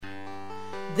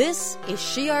This is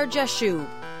Shear Jashub,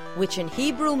 which in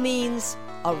Hebrew means,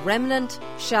 a remnant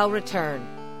shall return.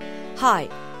 Hi,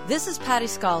 this is Patty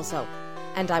Scalzo,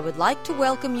 and I would like to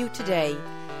welcome you today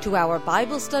to our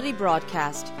Bible study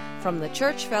broadcast from the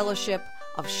Church Fellowship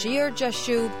of Shear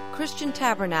Jashub Christian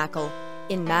Tabernacle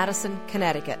in Madison,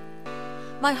 Connecticut.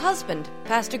 My husband,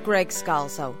 Pastor Greg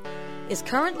Scalzo, is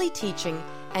currently teaching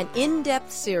an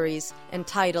in-depth series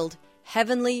entitled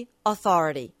Heavenly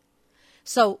Authority.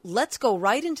 So let's go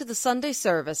right into the Sunday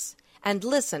service and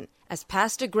listen as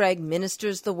Pastor Greg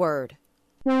ministers the Word.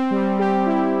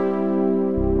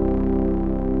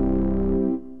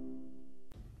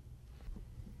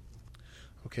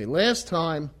 Okay, last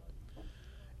time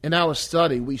in our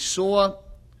study we saw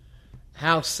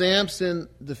how Samson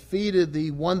defeated the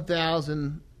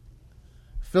 1,000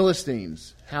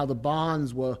 Philistines, how the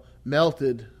bonds were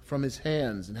melted from his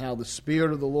hands, and how the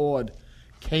Spirit of the Lord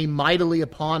came mightily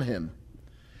upon him,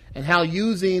 and how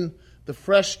using the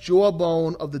fresh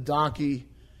jawbone of the donkey,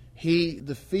 he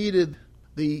defeated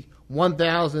the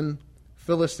 1,000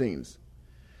 Philistines.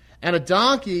 And a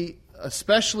donkey,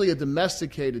 especially a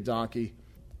domesticated donkey,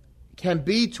 can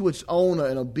be to its owner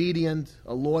an obedient,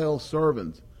 a loyal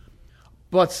servant.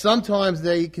 But sometimes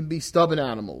they can be stubborn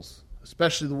animals,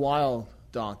 especially the wild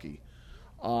donkey.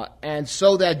 And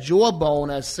so that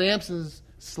jawbone, as Samson's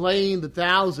slaying the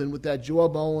 1,000 with that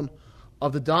jawbone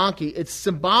of the donkey, it's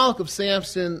symbolic of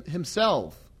Samson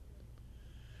himself.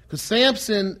 Because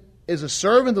Samson is a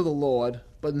servant of the Lord,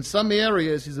 but in some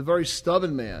areas he's a very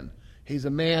stubborn man. He's a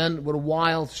man with a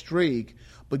wild streak.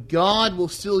 But God will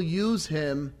still use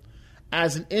him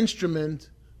as an instrument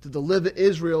to deliver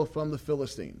Israel from the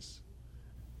Philistines.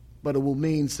 But it will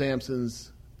mean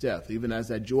Samson's death, even as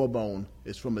that jawbone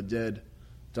is from a dead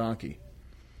donkey.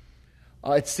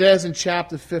 It says in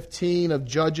chapter 15 of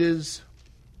Judges,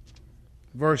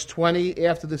 verse 20,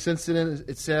 after this incident,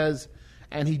 it says,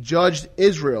 and he judged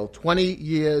Israel 20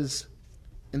 years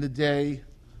in the day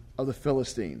of the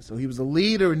Philistines. So he was a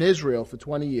leader in Israel for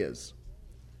 20 years.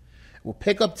 We'll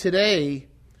pick up today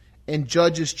in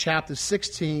Judges chapter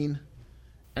 16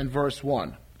 and verse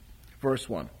 1. Verse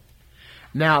 1.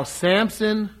 Now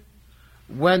Samson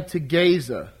went to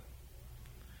Gaza.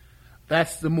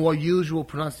 That's the more usual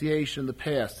pronunciation in the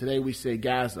past. Today we say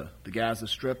Gaza, the Gaza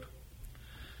Strip.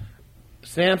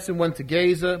 Samson went to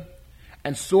Gaza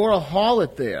and saw a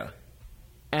harlot there,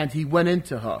 and he went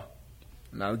into her.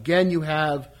 Now again you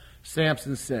have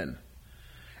Samson's sin.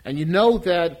 And you know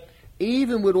that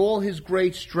even with all his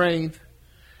great strength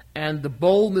and the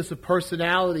boldness of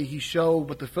personality he showed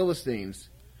with the Philistines,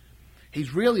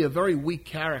 he's really a very weak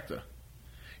character.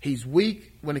 He's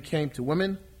weak when it came to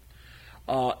women.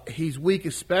 He's weak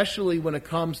especially when it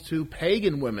comes to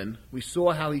pagan women. We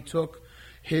saw how he took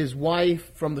his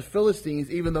wife from the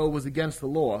Philistines, even though it was against the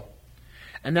law.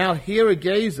 And now here at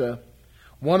Gaza,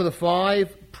 one of the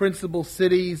 5 principal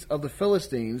cities of the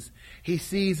Philistines, he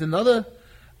sees another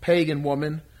pagan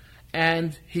woman,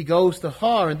 and he goes to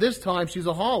her, and this time she's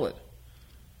a harlot.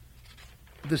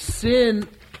 The sin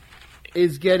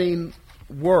is getting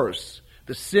worse.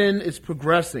 The sin is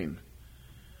progressing.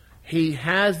 He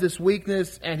has this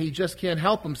weakness, and he just can't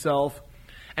help himself.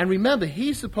 And remember,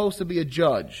 he's supposed to be a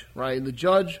judge, right? And the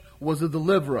judge was a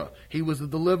deliverer. He was a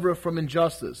deliverer from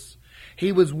injustice.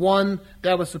 He was one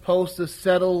that was supposed to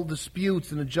settle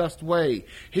disputes in a just way.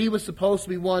 He was supposed to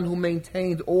be one who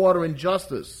maintained order and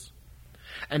justice.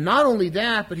 And not only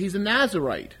that, but he's a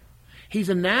Nazirite. He's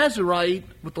a Nazirite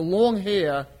with the long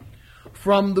hair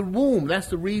from the womb. That's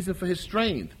the reason for his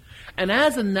strength. And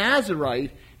as a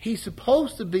Nazirite, he's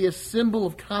supposed to be a symbol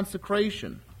of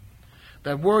consecration.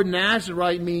 That word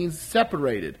Nazirite means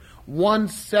separated. One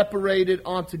separated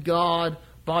unto God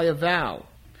by a vow.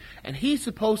 And he's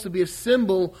supposed to be a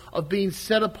symbol of being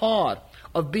set apart,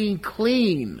 of being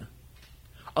clean,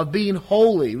 of being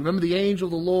holy. Remember, the angel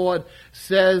of the Lord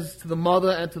says to the mother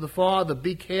and to the father,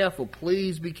 be careful,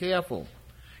 please be careful.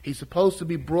 He's supposed to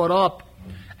be brought up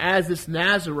as this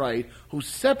Nazirite who's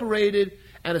separated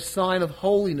and a sign of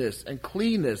holiness and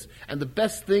cleanness and the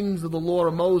best things of the law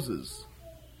of Moses.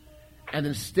 And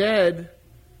instead,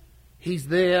 he's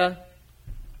there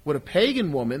with a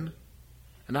pagan woman,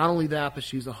 and not only that, but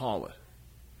she's a harlot.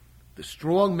 The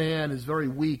strong man is very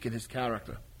weak in his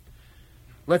character.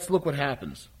 Let's look what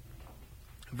happens.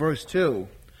 Verse 2,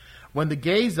 when the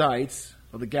Gazites,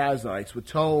 or the Gazites, were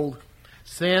told,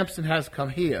 Samson has come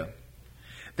here,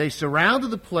 they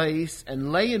surrounded the place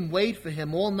and lay in wait for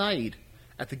him all night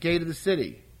at the gate of the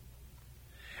city.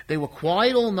 They were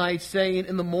quiet all night, saying,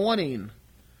 in the morning,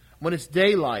 when it's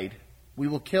daylight, we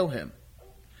will kill him.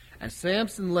 And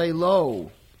Samson lay low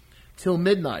till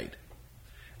midnight.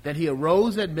 Then he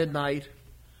arose at midnight,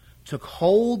 took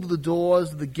hold of the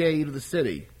doors of the gate of the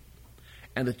city,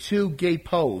 and the 2 gate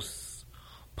posts,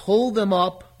 pulled them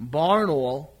up, bar and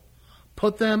all,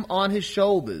 put them on his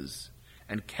shoulders,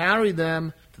 and carried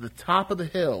them to the top of the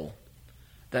hill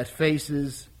that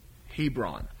faces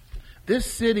Hebron. This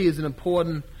city is an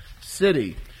important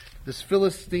city. This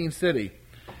Philistine city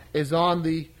is on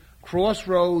the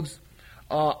crossroads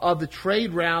of the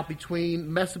trade route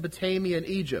between Mesopotamia and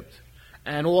Egypt,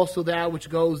 and also that which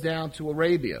goes down to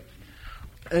Arabia.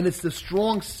 And it's the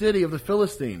strong city of the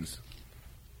Philistines.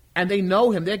 And they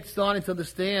know him. They're starting to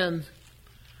understand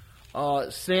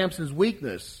Samson's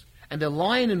weakness. And they're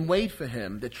lying in wait for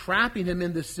him. They're trapping him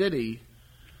in the city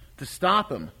to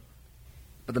stop him.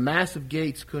 But the massive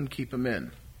gates couldn't keep him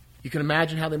in. You can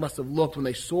imagine how they must have looked when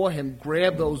they saw him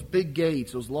grab those big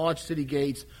gates, those large city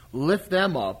gates, lift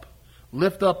them up,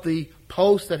 lift up the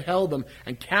posts that held them,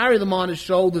 and carry them on his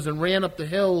shoulders and ran up the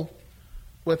hill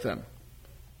with them.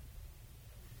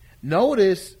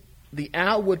 Notice the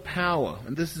outward power,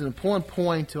 and this is an important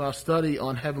point to our study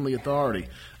on heavenly authority.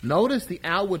 Notice the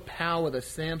outward power that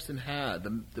Samson had,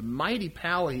 the mighty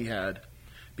power he had,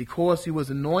 because he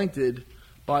was anointed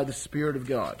by the Spirit of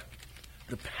God.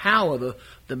 The power,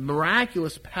 the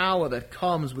miraculous power that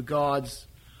comes with God's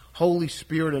Holy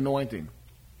Spirit anointing.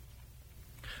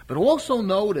 But also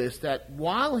notice that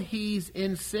while he's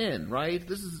in sin, right,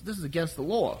 this is against the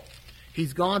law.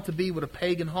 He's gone to be with a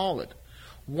pagan harlot.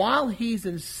 While he's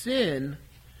in sin,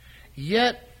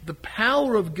 yet the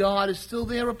power of God is still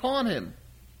there upon him.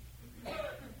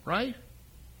 Right?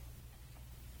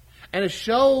 And it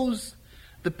shows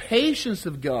the patience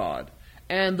of God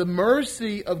and the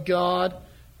mercy of God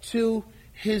to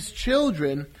his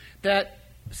children, that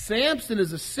Samson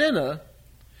is a sinner,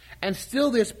 and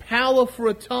still there's power for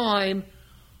a time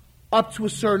up to a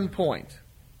certain point.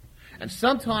 And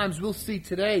sometimes we'll see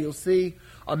today, you'll see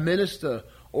a minister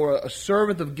or a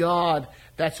servant of God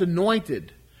that's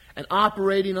anointed and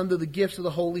operating under the gifts of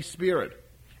the Holy Spirit.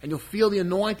 And you'll feel the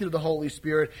anointing of the Holy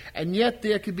Spirit, and yet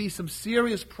there could be some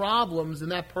serious problems in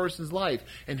that person's life.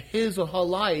 In his or her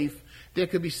life, there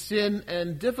could be sin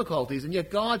and difficulties, and yet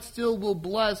God still will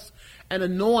bless and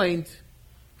anoint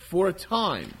for a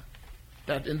time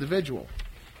that individual.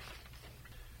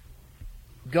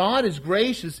 God is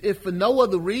gracious if for no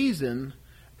other reason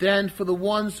than for the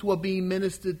ones who are being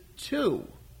ministered to.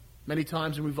 Many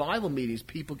times in revival meetings,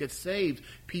 people get saved,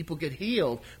 people get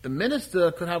healed. The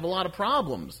minister could have a lot of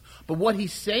problems, but what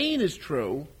he's saying is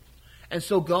true, and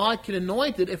so God can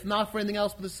anoint it, if not for anything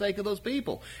else, for the sake of those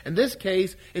people. In this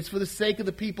case, it's for the sake of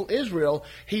the people Israel.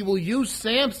 He will use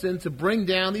Samson to bring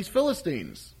down these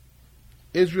Philistines.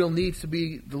 Israel needs to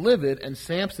be delivered, and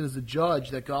Samson is the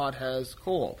judge that God has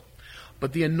called.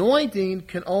 But the anointing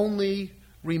can only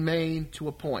remain to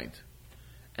a point,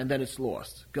 and then it's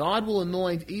lost. God will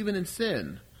anoint even in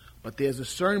sin, but there's a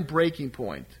certain breaking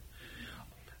point.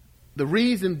 The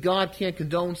reason God can't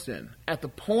condone sin, at the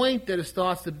point that it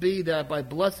starts to be that by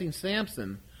blessing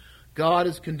Samson, God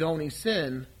is condoning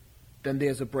sin, then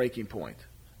there's a breaking point.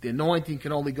 The anointing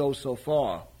can only go so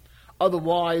far.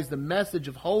 Otherwise, the message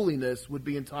of holiness would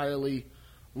be entirely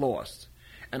lost.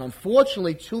 And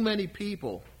unfortunately, too many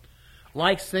people,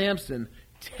 like Samson,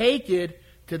 take it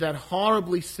to that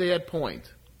horribly sad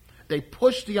point. They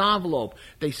push the envelope.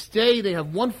 They stay, they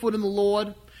have one foot in the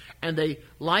Lord, and they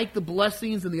like the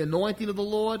blessings and the anointing of the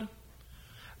Lord,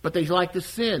 but they like the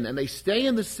sin, and they stay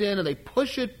in the sin, and they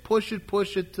push it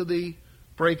to the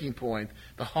breaking point,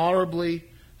 the horribly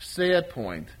sad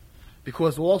point.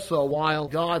 Because also, while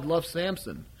God loves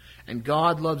Samson, and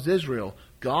God loves Israel,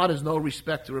 God is no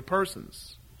respecter of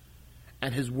persons.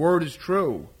 And his word is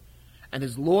true, and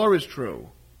his law is true,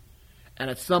 and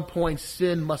at some point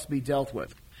sin must be dealt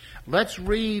with. Let's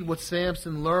read what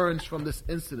Samson learns from this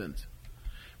incident.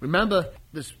 Remember,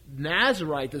 this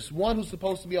Nazarite, this one who's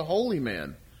supposed to be a holy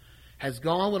man, has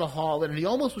gone with a harlot, and he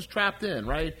almost was trapped in,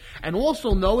 right? And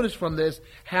also notice from this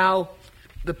how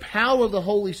the power of the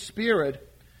Holy Spirit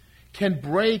can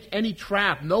break any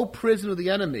trap, no prison of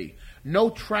the enemy, no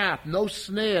trap, no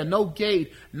snare, no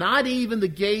gate, not even the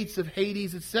gates of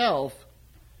Hades itself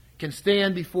can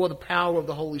stand before the power of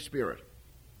the Holy Spirit.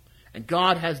 And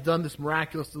God has done this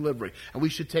miraculous delivery. And we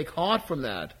should take heart from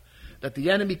that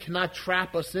the enemy cannot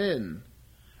trap us in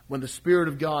when the Spirit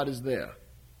of God is there.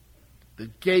 The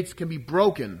gates can be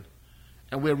broken,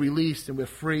 and we're released and we're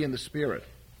free in the Spirit.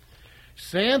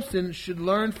 Samson should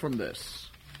learn from this.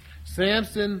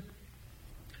 Samson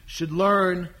should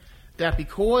learn that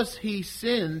because he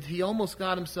sinned, he almost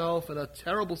got himself in a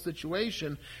terrible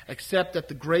situation, except that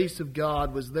the grace of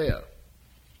God was there.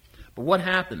 But what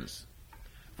happens?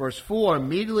 Verse 4,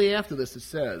 immediately after this it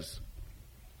says,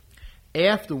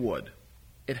 Afterward,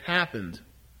 it happened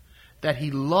that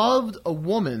he loved a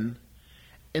woman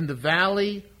in the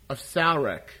valley of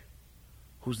Sarek,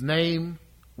 whose name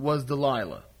was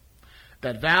Delilah.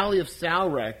 That valley of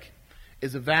Sarek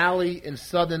is a valley in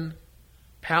southern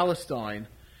Palestine.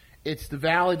 It's the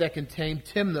valley that contained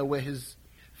Timnah, where his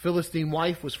Philistine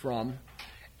wife was from,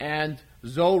 and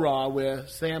Zorah, where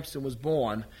Samson was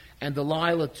born. And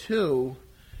Delilah, too,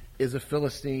 is a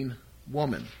Philistine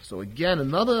woman. So again,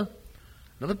 another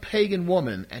pagan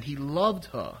woman, and he loved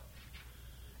her.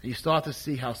 And you start to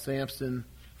see how Samson,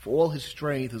 for all his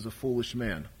strength, is a foolish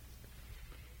man.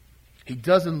 He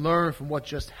doesn't learn from what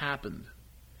just happened.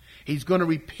 He's going to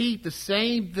repeat the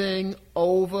same thing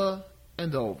over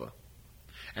and over.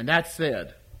 And that's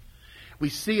sad. We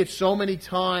see it so many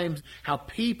times how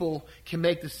people can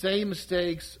make the same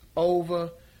mistakes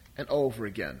over and over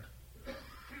again.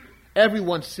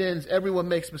 Everyone sins, everyone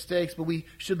makes mistakes, but we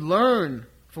should learn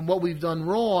from what we've done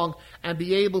wrong and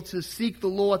be able to seek the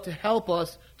Lord to help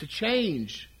us to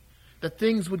change, that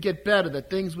things would get better, that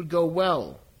things would go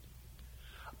well.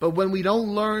 But when we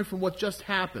don't learn from what just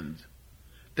happened,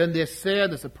 then there's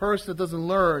sadness. A person that doesn't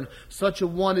learn, such a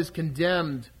one is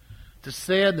condemned to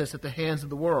sadness at the hands of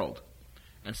the world.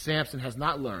 And Samson has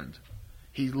not learned.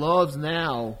 He loves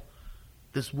now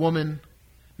this woman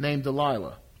named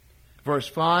Delilah. Verse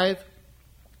 5,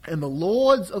 and the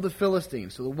lords of the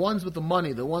Philistines, so the ones with the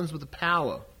money, the ones with the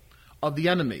power of the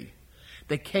enemy,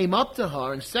 they came up to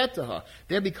her and said to her,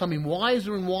 they're becoming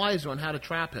wiser and wiser on how to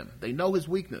trap him. They know his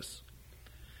weakness.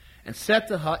 And said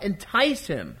to her, entice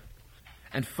him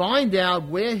and find out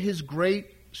where his great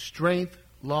strength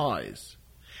lies,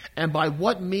 and by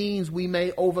what means we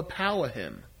may overpower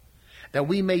him, that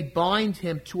we may bind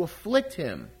him to afflict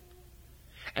him.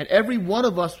 And every one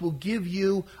of us will give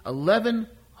you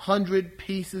 1,100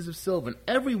 pieces of silver. And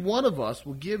every one of us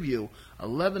will give you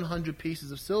 1,100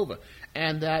 pieces of silver.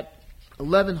 And that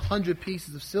 1,100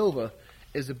 pieces of silver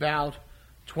is about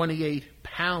 28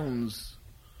 pounds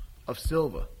of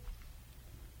silver.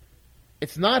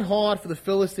 It's not hard for the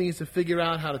Philistines to figure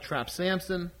out how to trap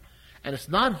Samson. And it's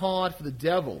not hard for the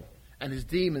devil and his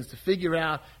demons to figure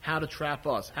out how to trap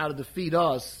us, how to defeat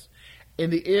us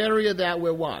in the area that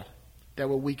we're what? That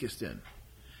we're weakest in.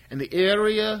 In the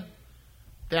area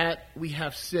that we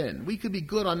have sin. We could be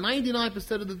good on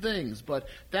 99% of the things, but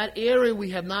that area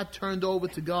we have not turned over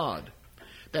to God,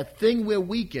 that thing we're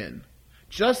weak in,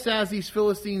 just as these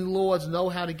Philistine lords know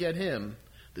how to get him,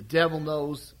 the devil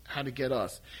knows how to get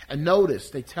us. And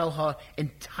notice, they tell her,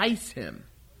 entice him.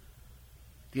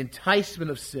 The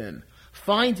enticement of sin.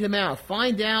 Find him out.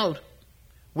 Find out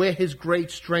where his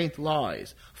great strength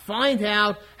lies. Find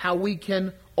out how we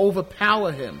can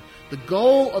overpower him. The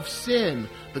goal of sin,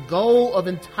 the goal of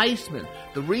enticement,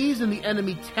 the reason the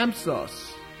enemy tempts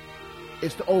us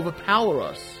is to overpower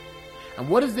us. And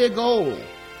what is their goal?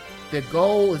 Their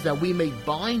goal is that we may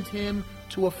bind him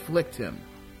to afflict him.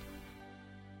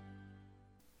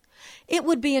 It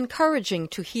would be encouraging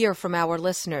to hear from our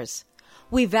listeners.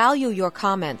 We value your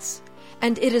comments,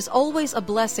 and it is always a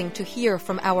blessing to hear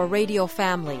from our radio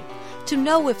family, to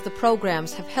know if the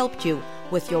programs have helped you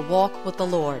with your walk with the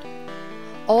Lord.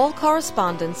 All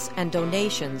correspondence and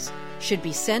donations should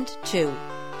be sent to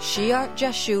Shear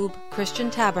Jashub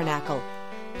Christian Tabernacle,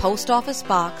 Post Office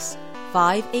Box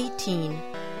 518,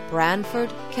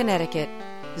 Branford, Connecticut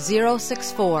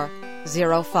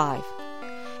 06405.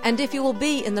 And if you will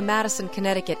be in the Madison,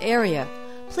 Connecticut area,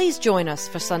 please join us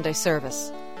for Sunday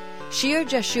service. Shear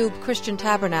Jashub Christian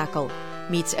Tabernacle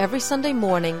meets every Sunday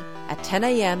morning at 10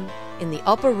 a.m. in the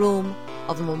upper room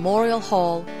of the Memorial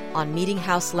Hall on Meeting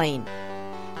House Lane.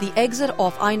 The exit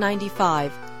off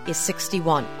I-95 is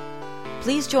 61.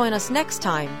 Please join us next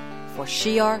time for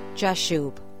Shear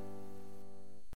Jashub.